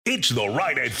It's the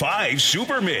Right at 5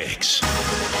 Super Mix.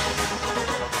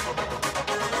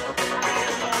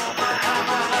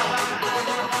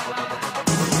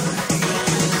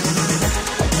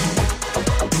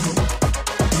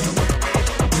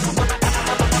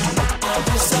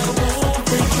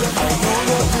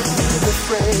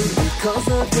 Because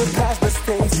of your past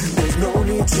mistakes, there's no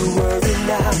need to worry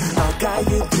now. I'll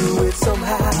guide you through it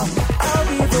somehow. I'll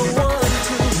be the one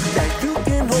that you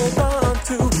can hold on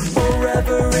to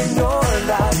forever in your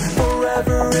life,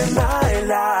 forever in my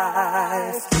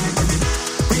life.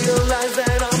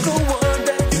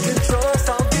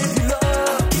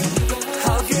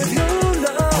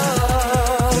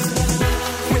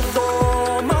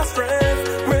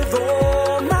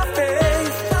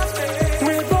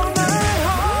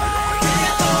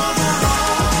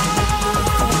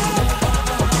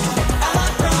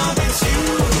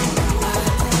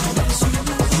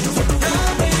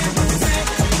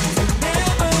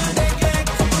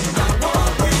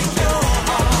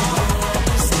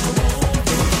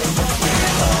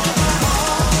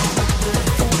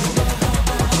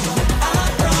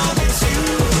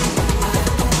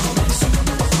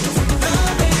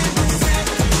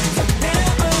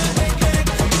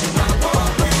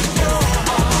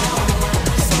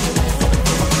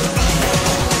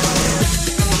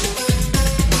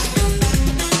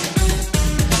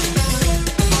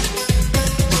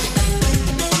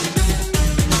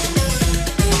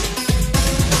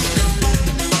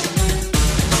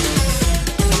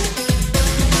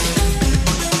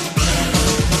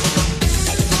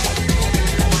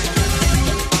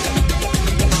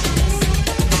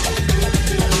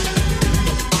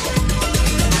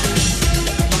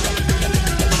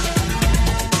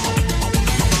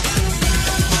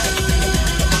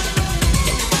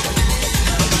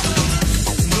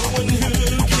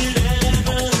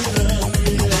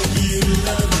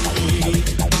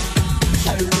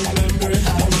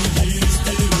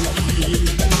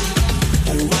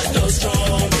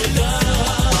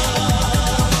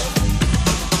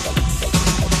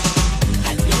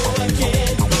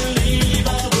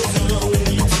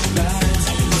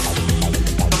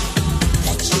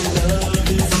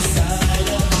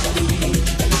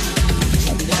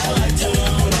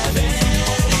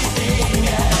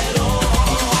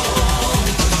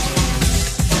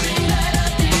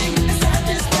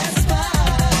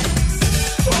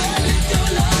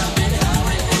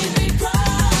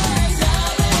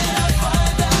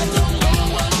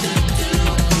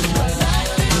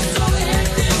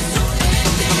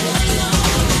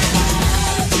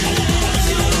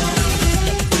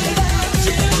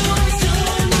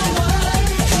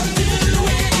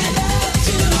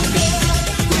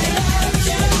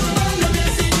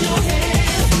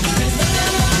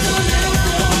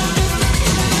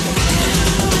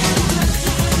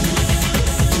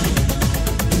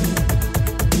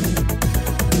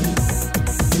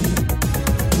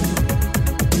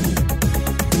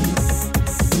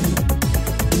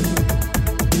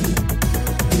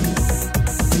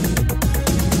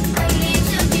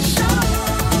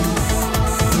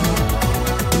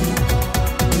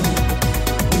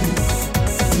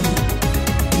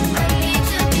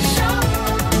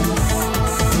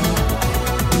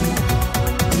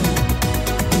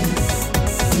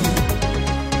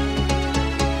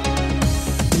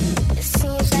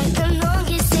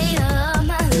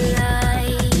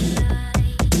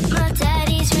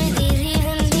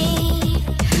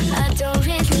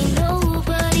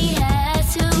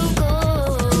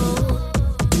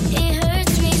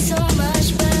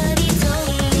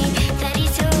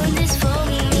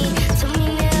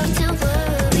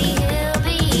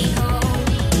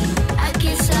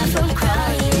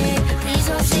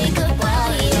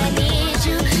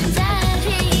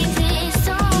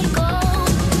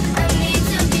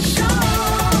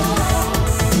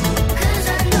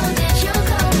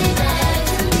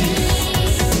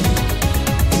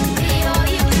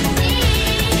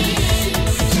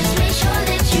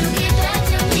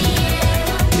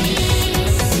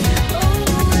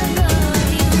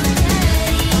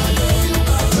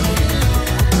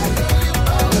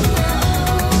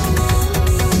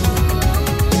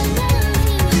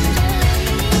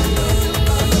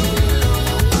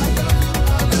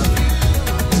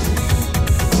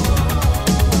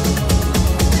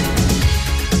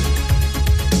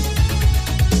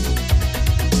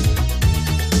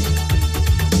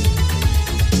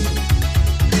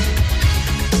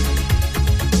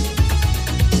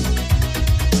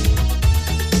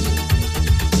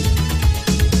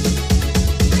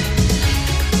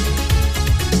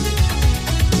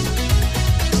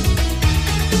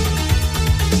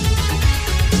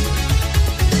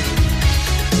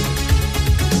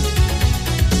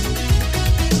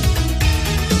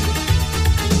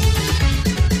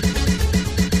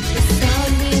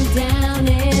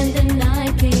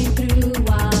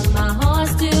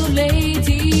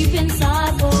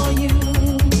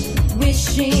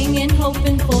 wishing and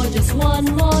hoping for just one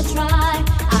more try.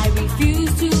 I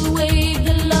refuse to wave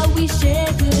the love we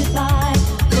shared goodbye.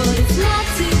 But it's not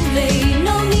too late,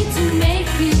 no need to make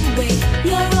you wait.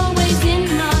 You're always in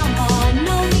my heart,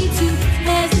 no need to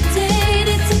hesitate.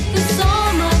 It took us so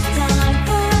much time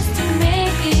for us to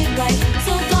make it right.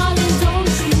 So darling,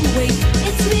 don't you wait,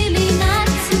 it's really not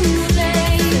too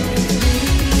late.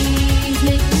 Please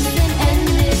make this an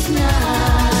endless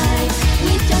night.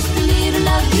 With just a little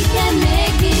love we can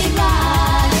make it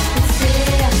right. Say,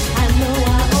 I know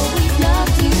I always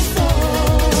loved you so.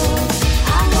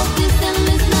 I hope this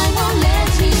endless night won't let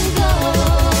you go.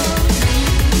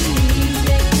 Please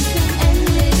make this an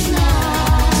endless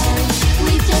night.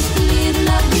 With just a little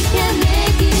love we can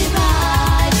make it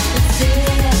right. Say,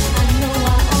 I know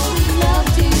I always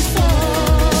loved you so.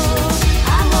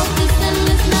 I hope this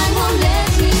endless night won't let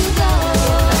you go.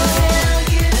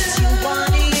 You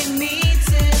wanted me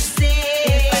to stay.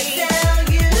 If I tell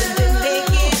you, would you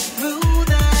make it through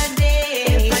the day?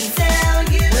 If I tell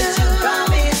you, would you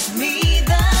promise me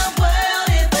the world?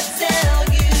 If I tell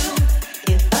you,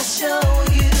 if I show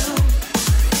you.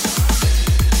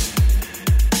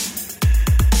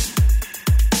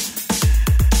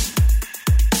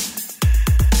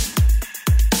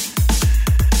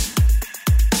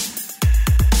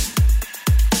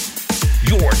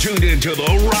 You're tuned into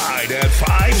the Ride at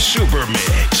 5 Super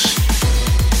Mix.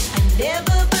 I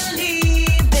never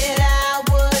believed that I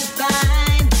would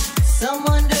find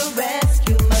someone to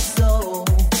rescue my soul.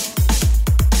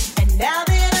 And now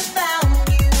that I found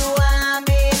you, I'm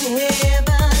in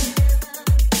heaven.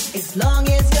 As long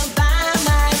as you're by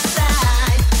my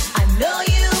side, I know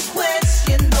you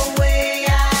question the way I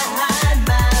hide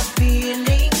my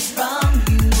feelings from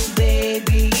you,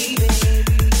 baby.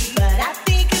 But I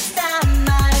think it's time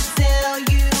I tell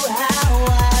you how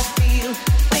I feel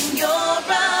when you're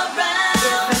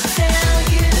around. If I tell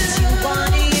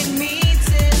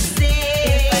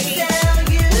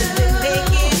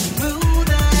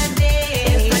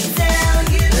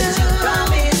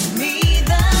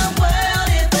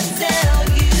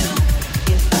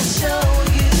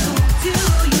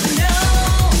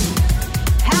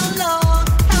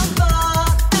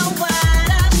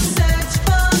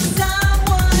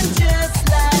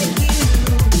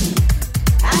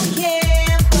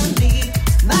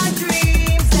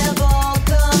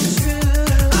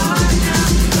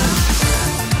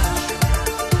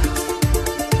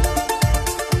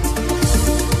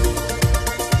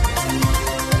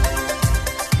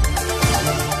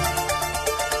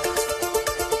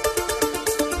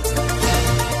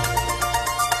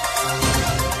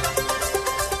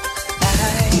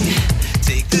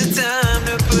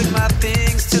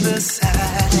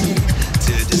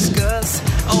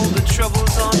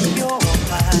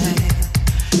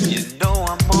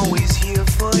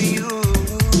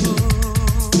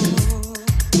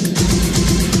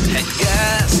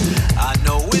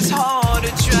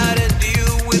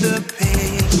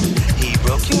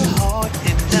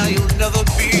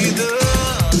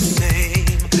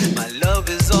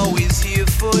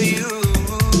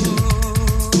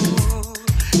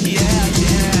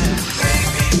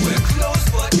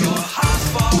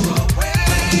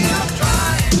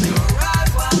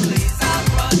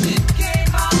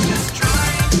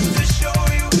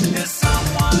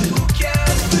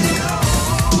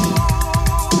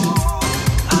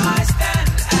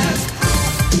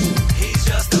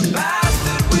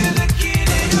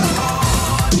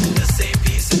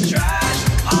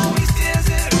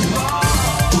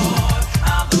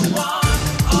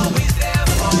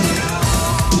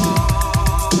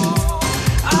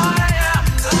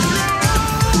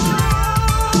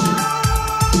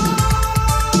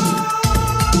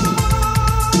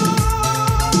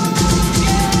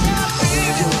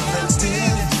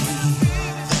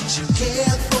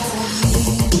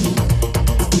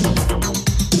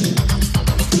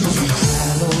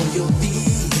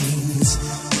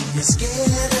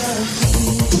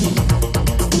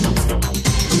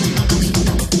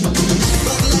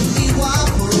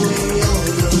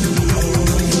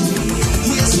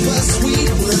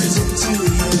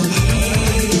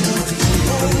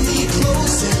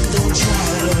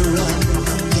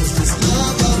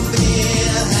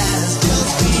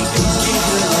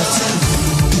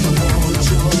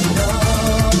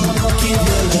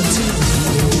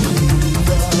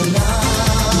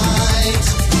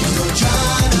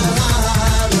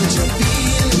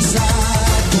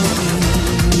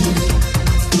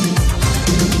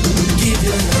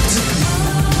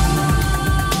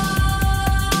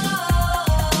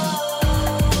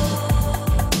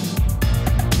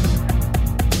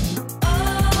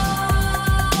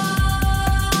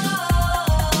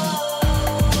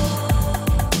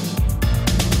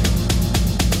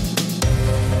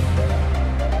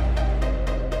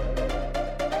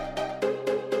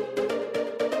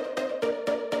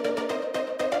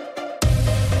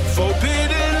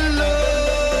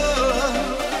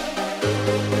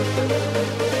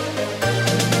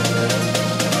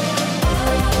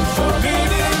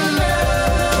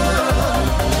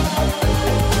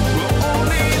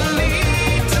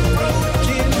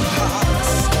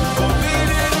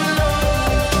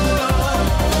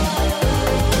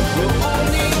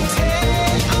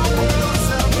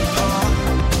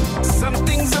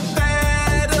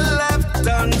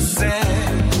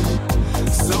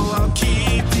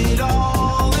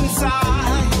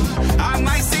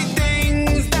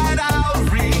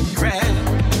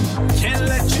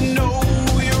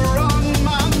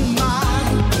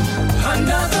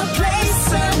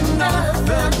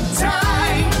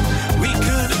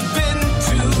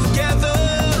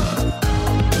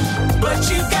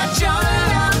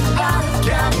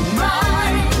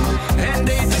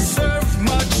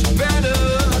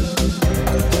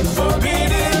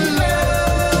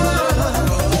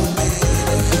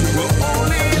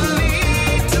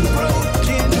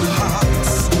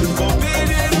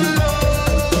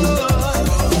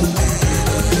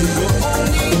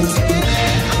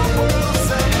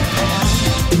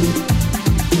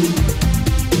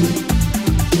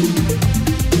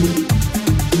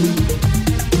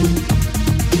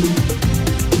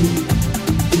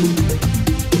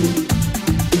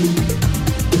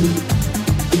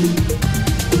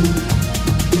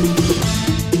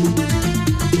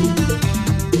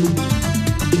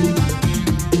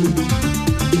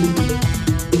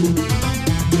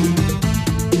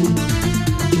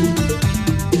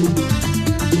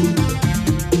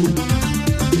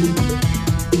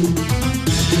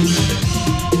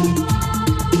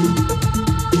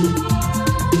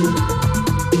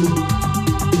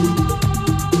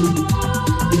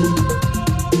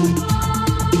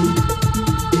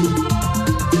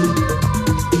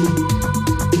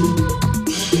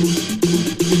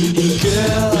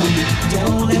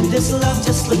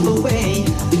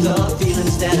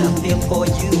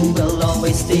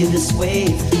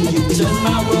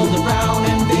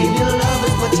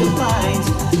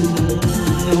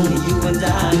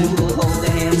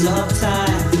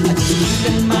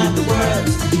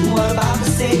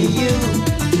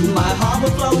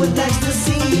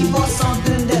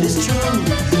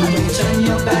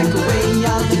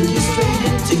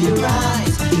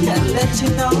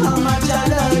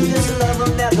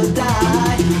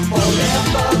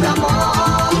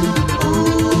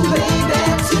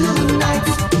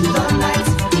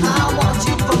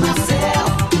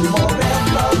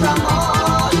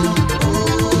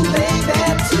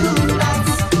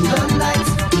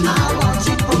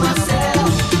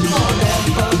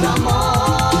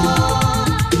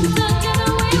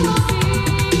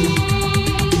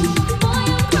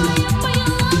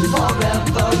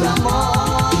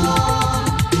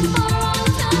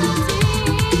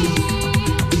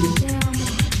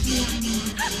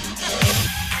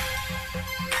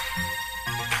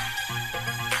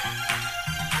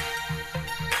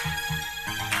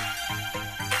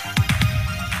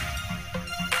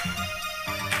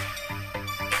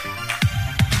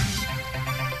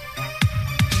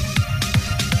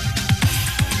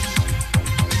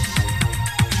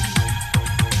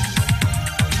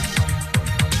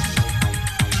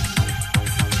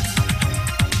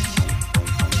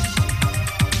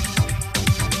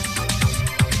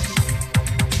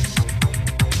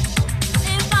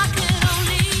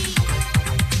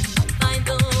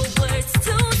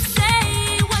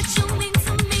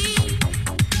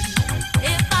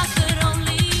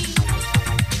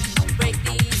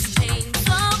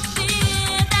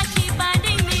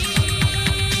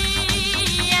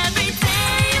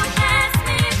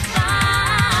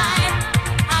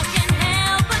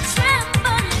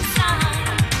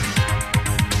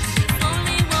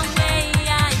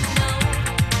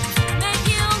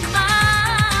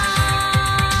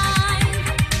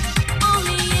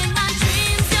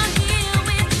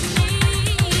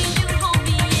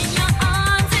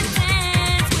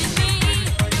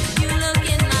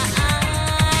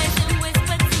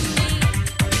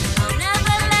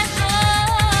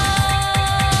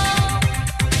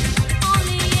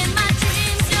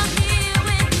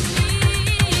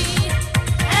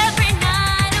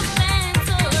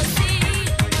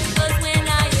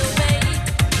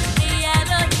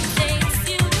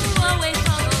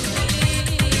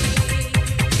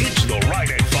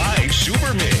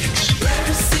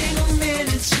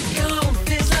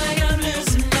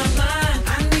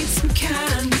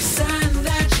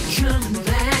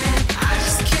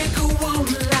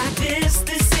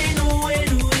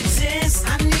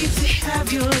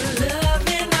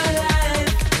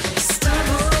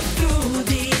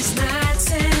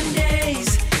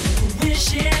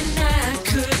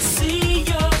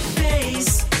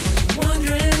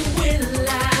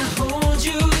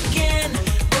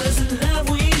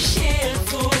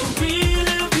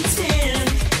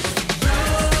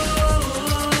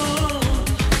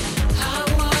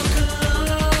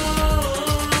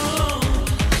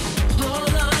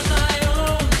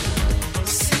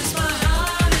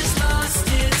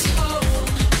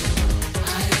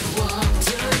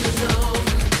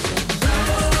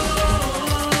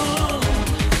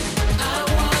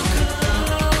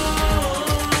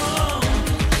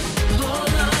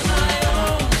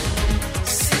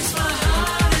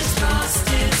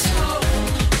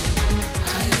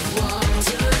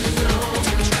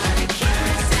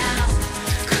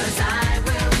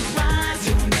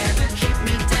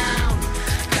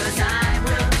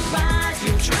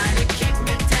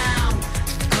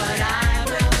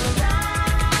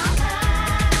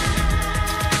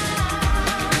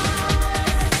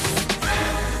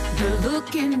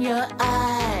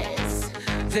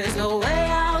There's no way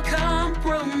I'll compromise.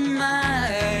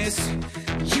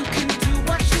 You can do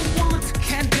what you want,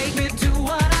 can't make me do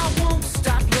what I won't.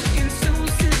 Stop looking so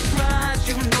surprised,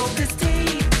 you know this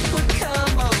day would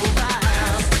come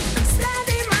around. I'm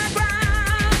standing my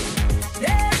ground,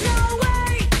 there's no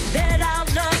way that I'll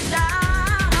love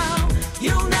now.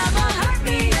 You'll never hurt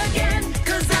me again,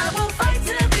 'cause I will fight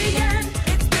till the end.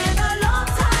 It's been a long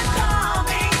time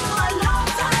coming, a long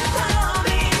time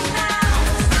coming now.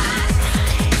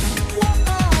 Walk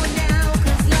on now,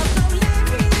 'cause love don't let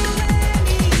me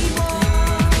anymore.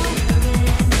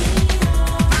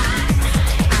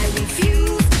 I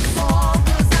refuse to fall,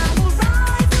 'cause I will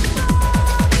rise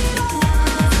above it all.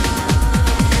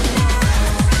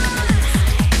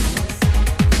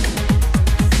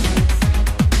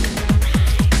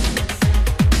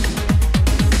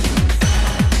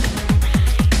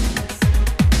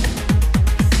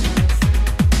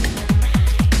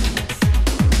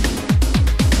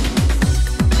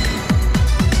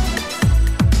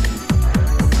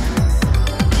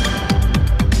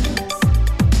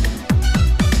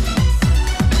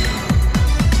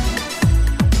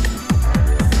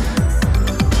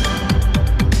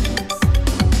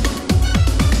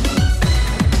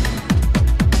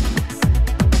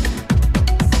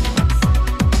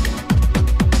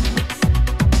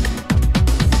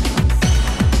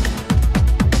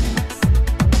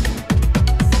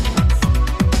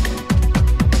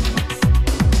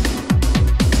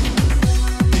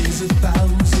 There's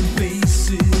 1,000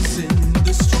 faces in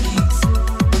the streets,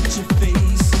 but your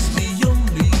face is the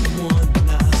only one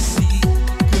I see.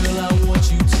 Girl, I want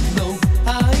you to know I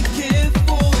care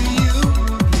for you.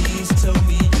 Please tell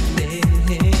me your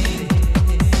name.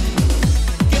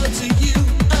 Girl, to you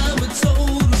I'm a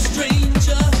total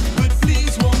stranger, but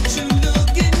please won't you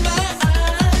look in my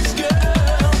eyes,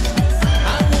 girl?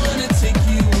 I wanna take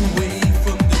you away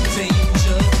from the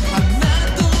danger. I'm not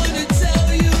gonna tell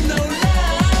you no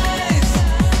lies.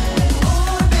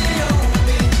 Only,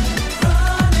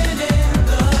 running in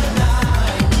the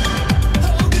night.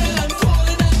 Oh girl, I'm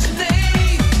calling out your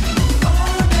name.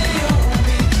 Only,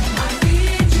 I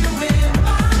need you in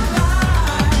my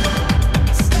life.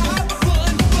 Stop,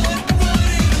 run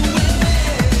away.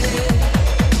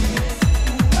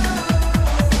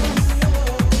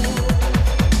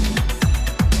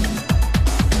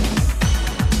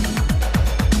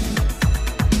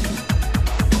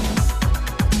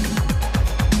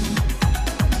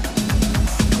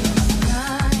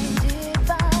 Blinded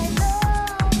by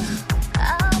love,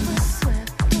 I was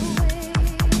swept away.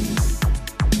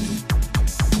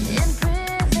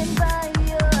 Imprisoned by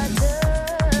your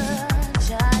touch,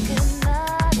 I could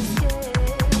not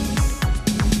escape.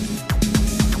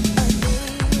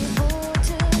 Unable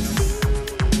to see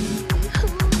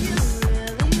who you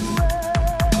really were.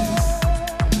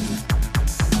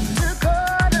 Too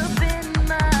caught up in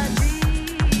my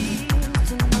dreams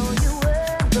to know you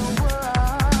were the one.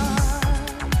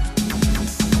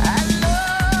 I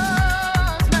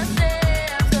lost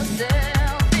myself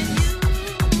in you.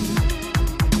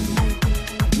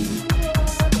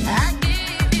 I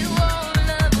gave you all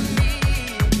of me,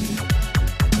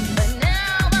 but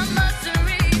now I must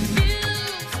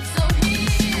refuse. So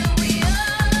here we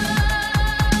are,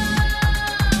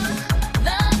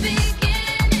 the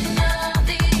beginning of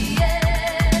the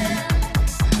end,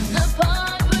 the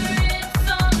part where it's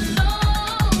all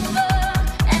over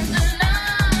and the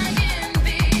lying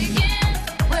begins.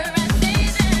 Where I say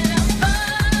that I'm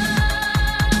fine,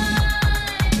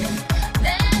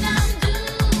 that I'm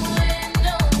doing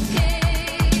okay.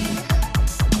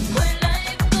 Where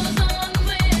life goes on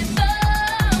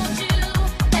without you,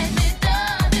 and it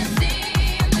doesn't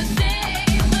seem the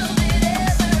same. Will it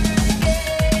ever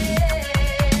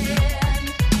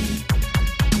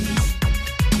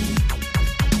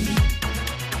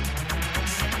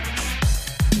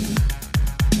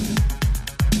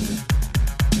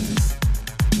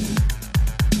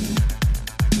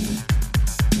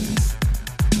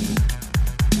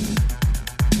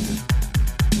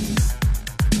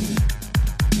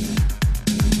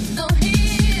So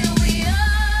here we are.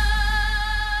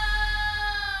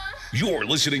 You're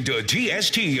listening to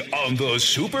TST on the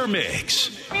Super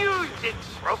Mix. Music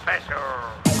Professor.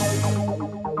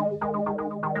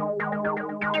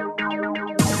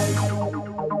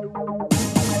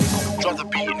 Drop the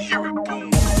beat and hear it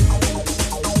boom.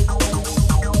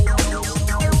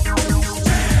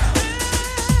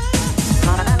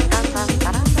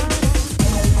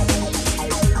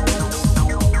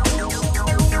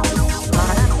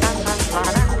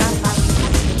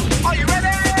 Are you ready?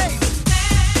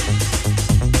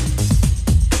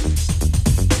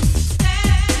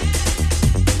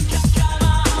 Come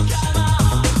on.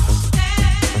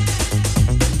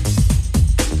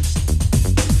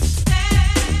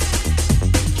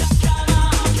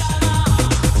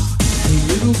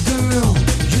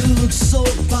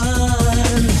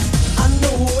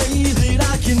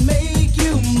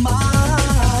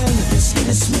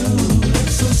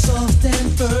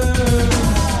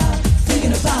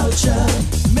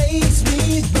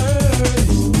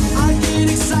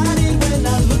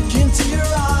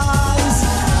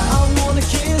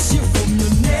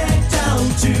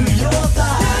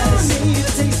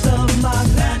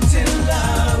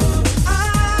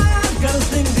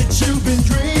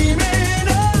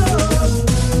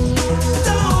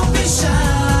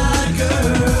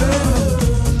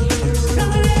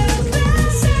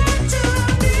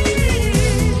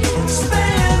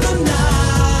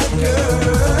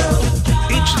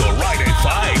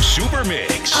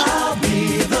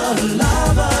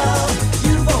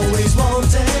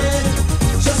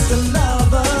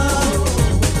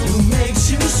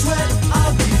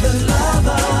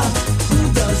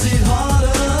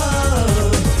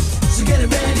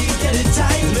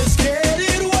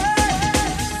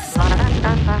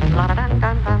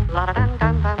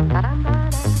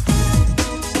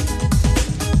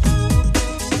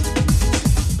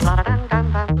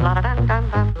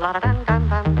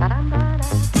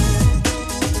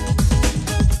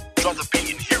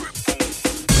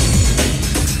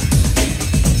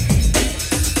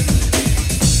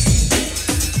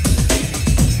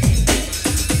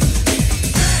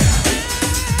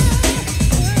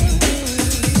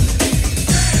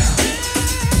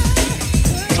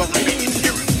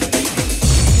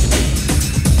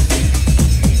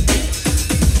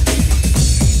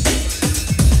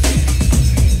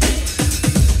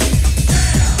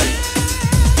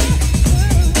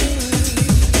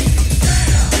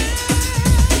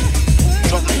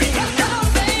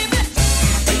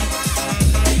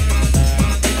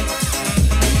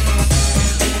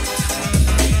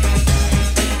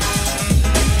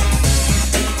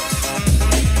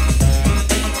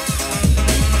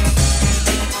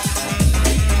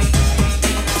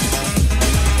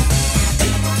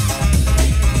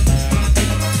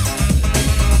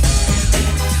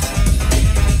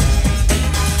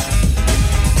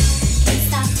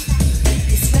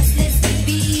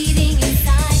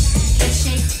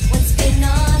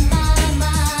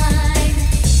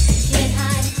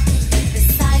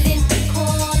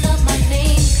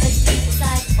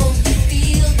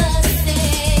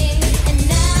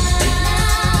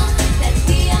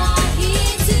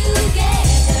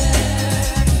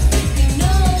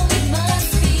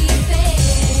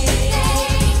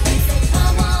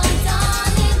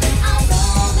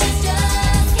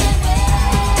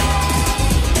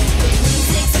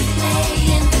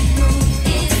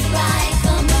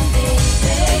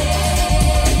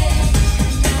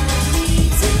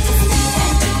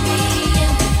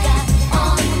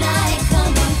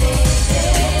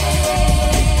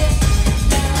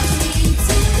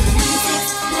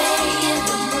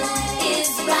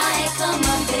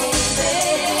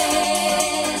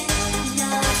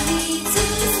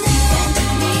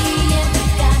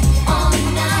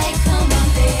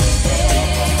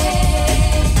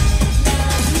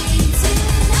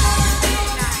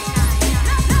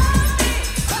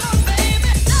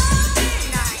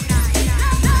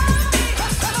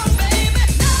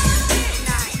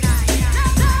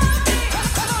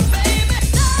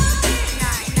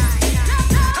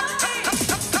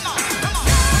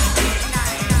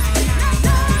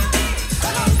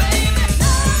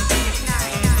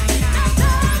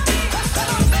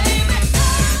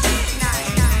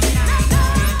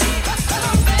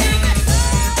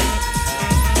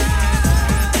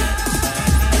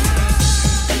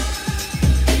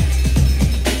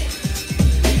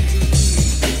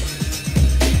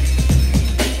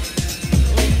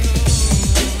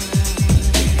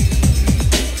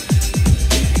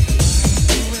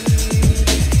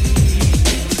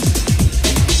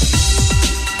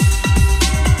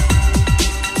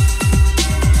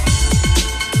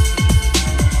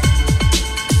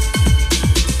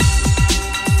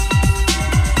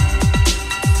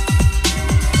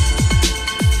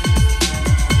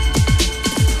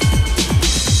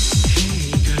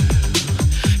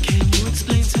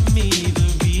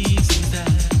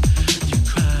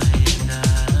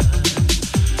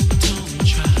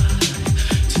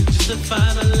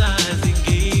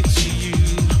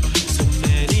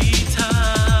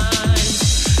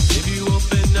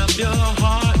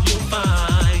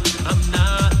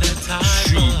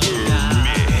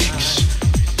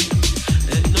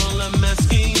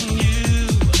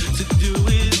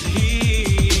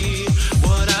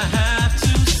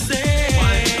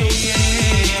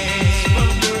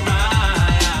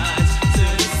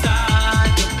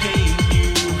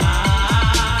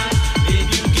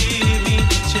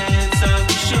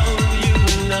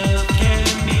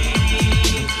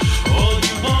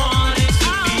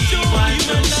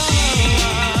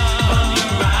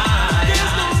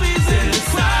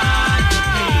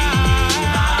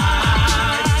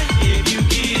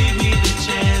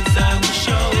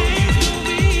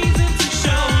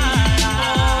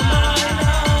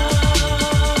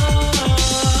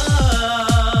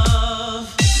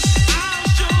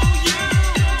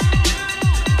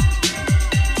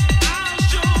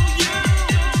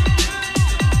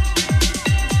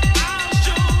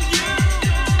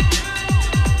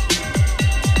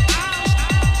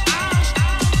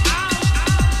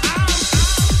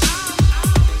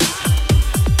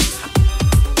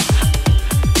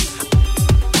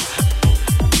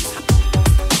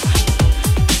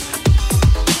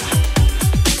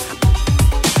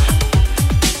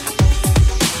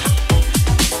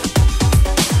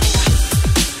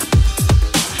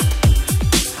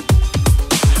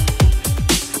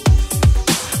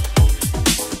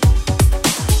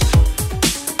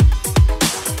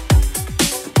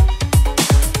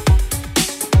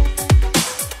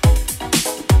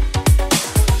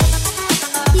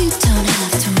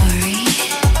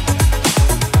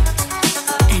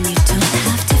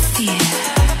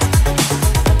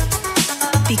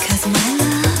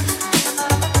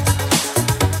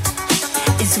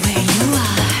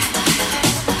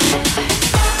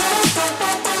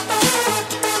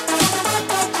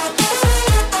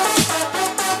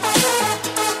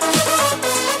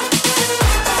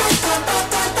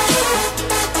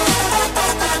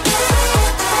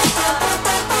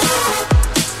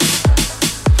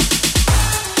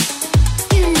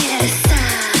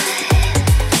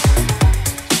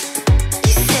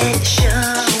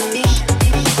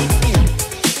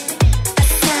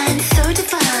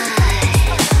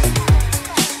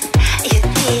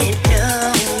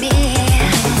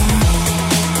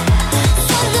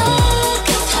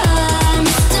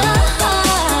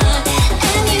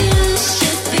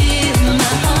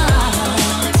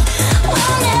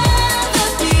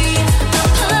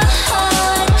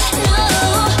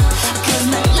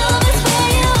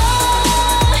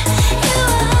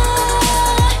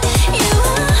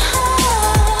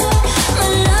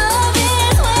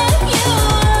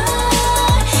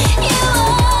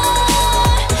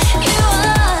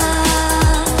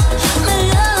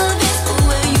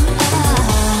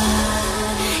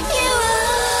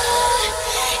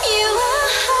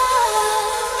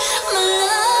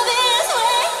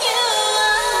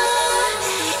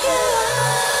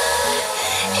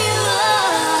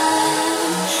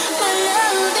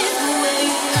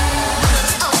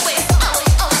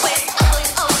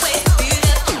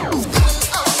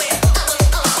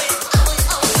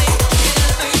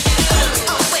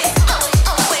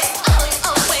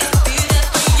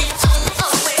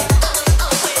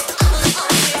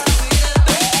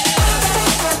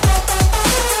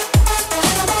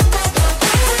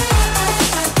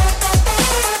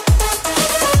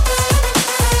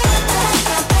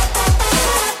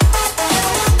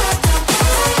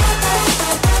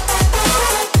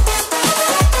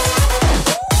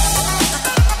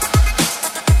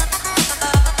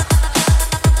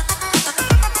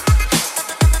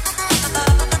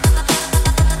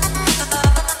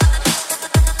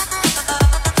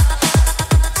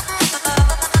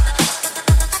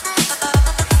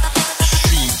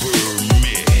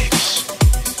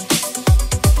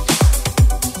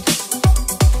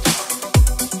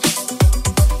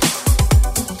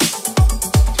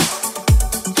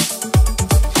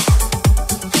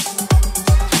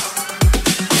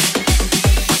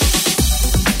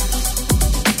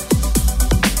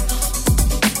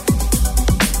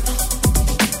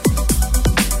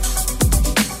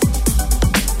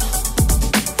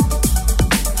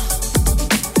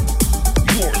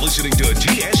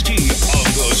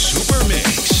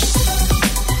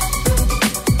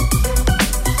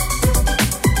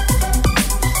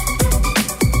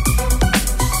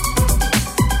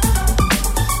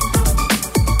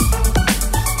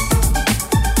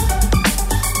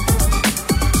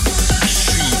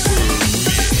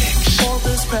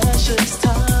 this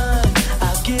time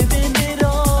I've given it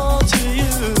all to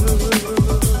you,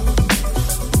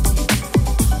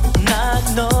 not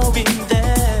knowing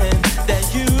then that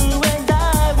you and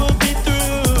I will be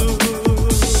through.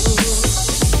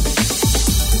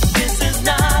 This is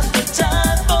not the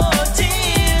time for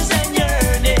tears and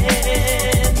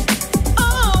yearning.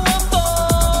 Oh, I'm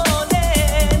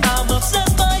falling, I'm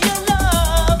obsessed by your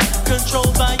love,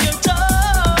 controlled by your touch.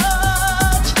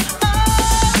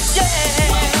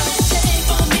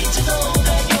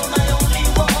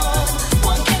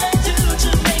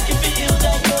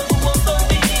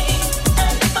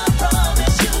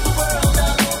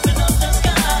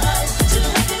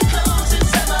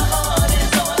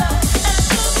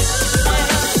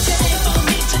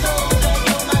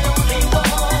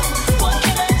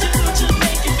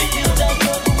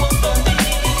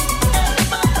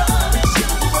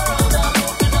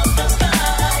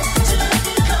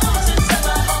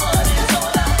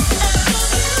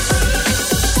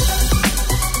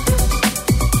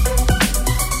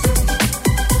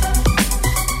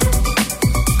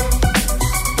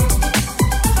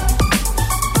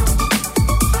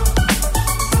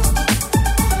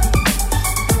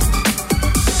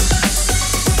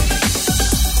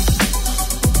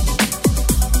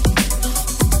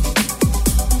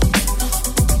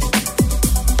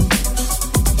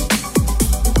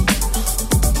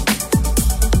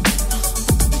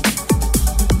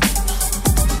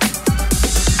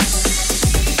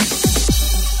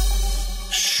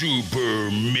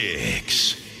 Super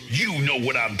Mix. You know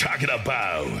what I'm talking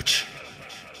about.